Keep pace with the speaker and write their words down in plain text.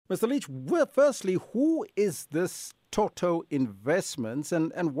Mr. Leach, well, firstly, who is this Toto Investments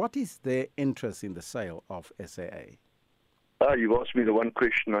and what is their interest in the sale of SAA? You've asked me the one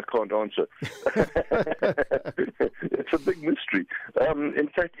question I can't answer. It's a big mystery. In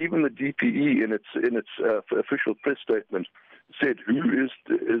fact, even the DPE in its official press statement said, "Who is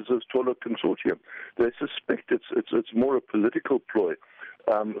this Tolo Consortium?" They suspect it's more a political ploy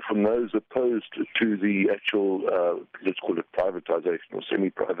from those opposed to the actual, let's call it privatization or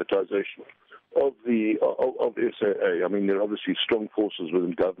semi-privatization of SAA. I mean, there are obviously strong forces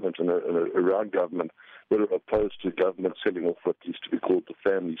within government and around government that are opposed to government selling off what used to be called the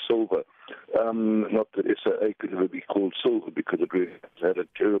family silver. Not that SAA could ever be called silver because it really had a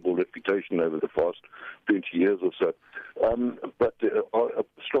terrible reputation over the past 20 years or so. But there are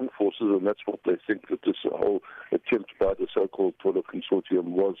strong forces, and that's what they think that this whole attempt by the so-called Tolo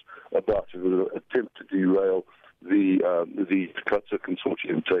Consortium was about. It was an attempt to derail the Takatsa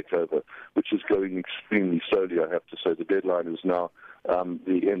Consortium takeover, which is going extremely slowly, I have to say. The deadline is now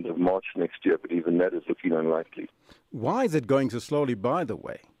the end of March next year, but even that is looking unlikely. Why is it going so slowly, by the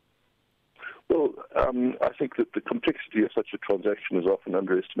way? Well, I think that the complexity of such a transaction is often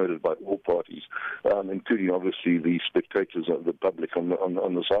underestimated by all parties, including obviously the spectators of the public on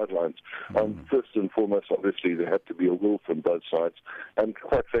the sidelines. First and foremost, obviously, there had to be a will from both sides. And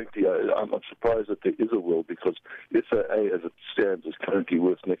quite frankly, I'm not surprised that there is a will, because SAA, as it stands, is currently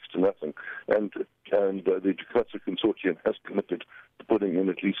worth next to nothing. And the Takatsa Consortium has committed to putting in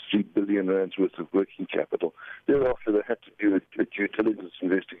at least 3 billion rands worth of working capital. Thereafter, they had to do a due diligence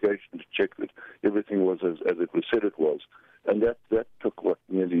investigation to check that everything was as it was said it was. And that took,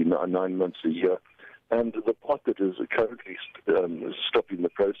 nearly 9 months, a year. And the part that is currently stopping the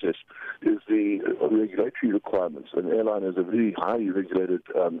process is the regulatory requirements. An airline is a very highly regulated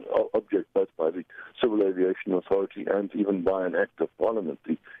object, both by the Civil Aviation Authority and even by an act of Parliament,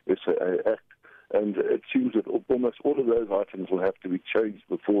 the SAA Act. And it seems that almost all of those items will have to be changed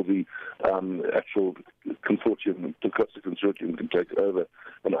before the actual consortium, the Takatsa Consortium, can take it over.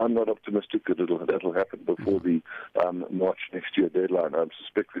 And I'm not optimistic that that'll happen before the March next year deadline. I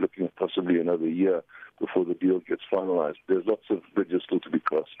suspect we're looking at possibly another year before the deal gets finalized. There's lots of bridges still to be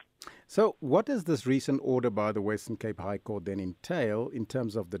crossed. So what does this recent order by the Western Cape High Court then entail in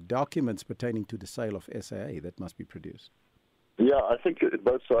terms of the documents pertaining to the sale of SAA that must be produced? Yeah, I think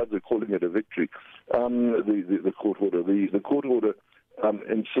both sides are calling it a victory. The court order, the court order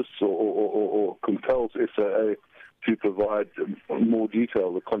insists or compels SAA to provide more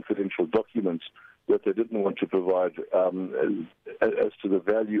detail, the confidential documents that they didn't want to provide as to the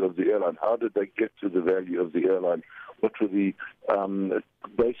value of the airline. How did they get to the value of the airline? What were the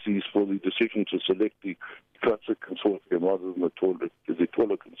bases for the decision to select the Takatsa Consortium rather than the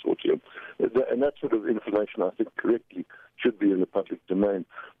Tolo Consortium? And that sort of information, I think, correctly should be in the public domain.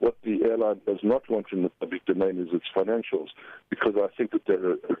 What the airline does not want in the public domain is its financials, because I think that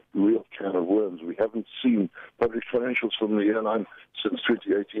they're a real can of worms. We haven't seen public financials from the airline since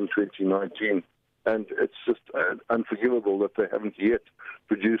 2018, 2019. And it's just unforgivable that they haven't yet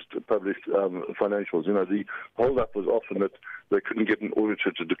produced published financials. You know, the hold-up was often that they couldn't get an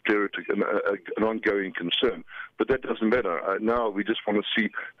auditor to declare it an ongoing concern. But that doesn't matter. Now we just want to see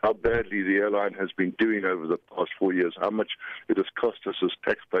how badly the airline has been doing over the past 4 years, how much it has cost us as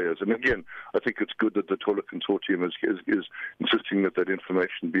taxpayers. And again, I think it's good that the Tolo Consortium is insisting that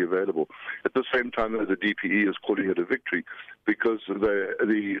information be available. At the same time, the DPE is calling it a victory, because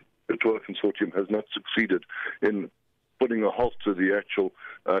the Tolo Consortium has not succeeded in putting a halt to the actual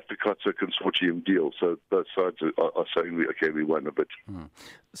Takatsa Consortium deal. So both sides are saying, we won a bit.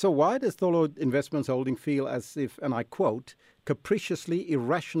 So why does Tolo Investments Holding feel as if, and I quote, capriciously,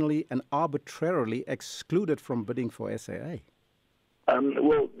 irrationally and arbitrarily excluded from bidding for SAA?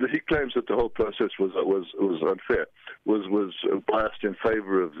 Well, he claims that the whole process was unfair, was biased in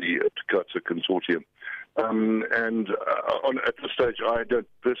favor of the Takatsa Consortium. At this stage, I don't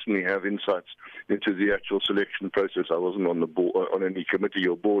personally have insights into the actual selection process. I wasn't on the board, on any committee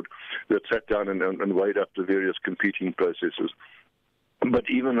or board that sat down and weighed up the various competing processes. But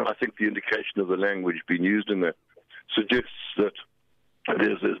even I think the indication of the language being used in that suggests that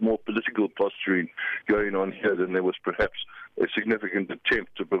there's more political posturing going on here than there was perhaps a significant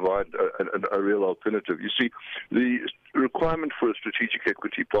attempt to provide a real alternative. You see, the requirement for a strategic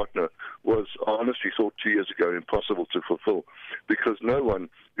equity partner was, I honestly thought 2 years ago, impossible to fulfill, because no one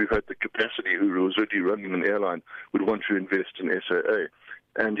who had the capacity, who was already running an airline, would want to invest in SAA.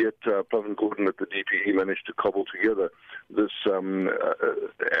 And yet, Pravin Gordhan at the DPE managed to cobble together this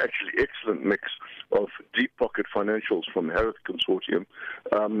actually excellent mix of deep pocket financials from Harith Consortium,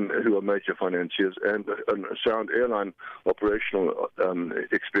 who are major financiers, and a sound airline operational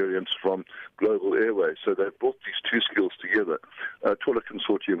experience from Global Airways. So they brought these two skills together. Tola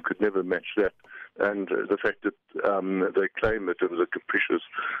Consortium could never match that. And the fact that they claim that it was a capricious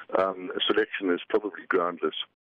selection is probably groundless.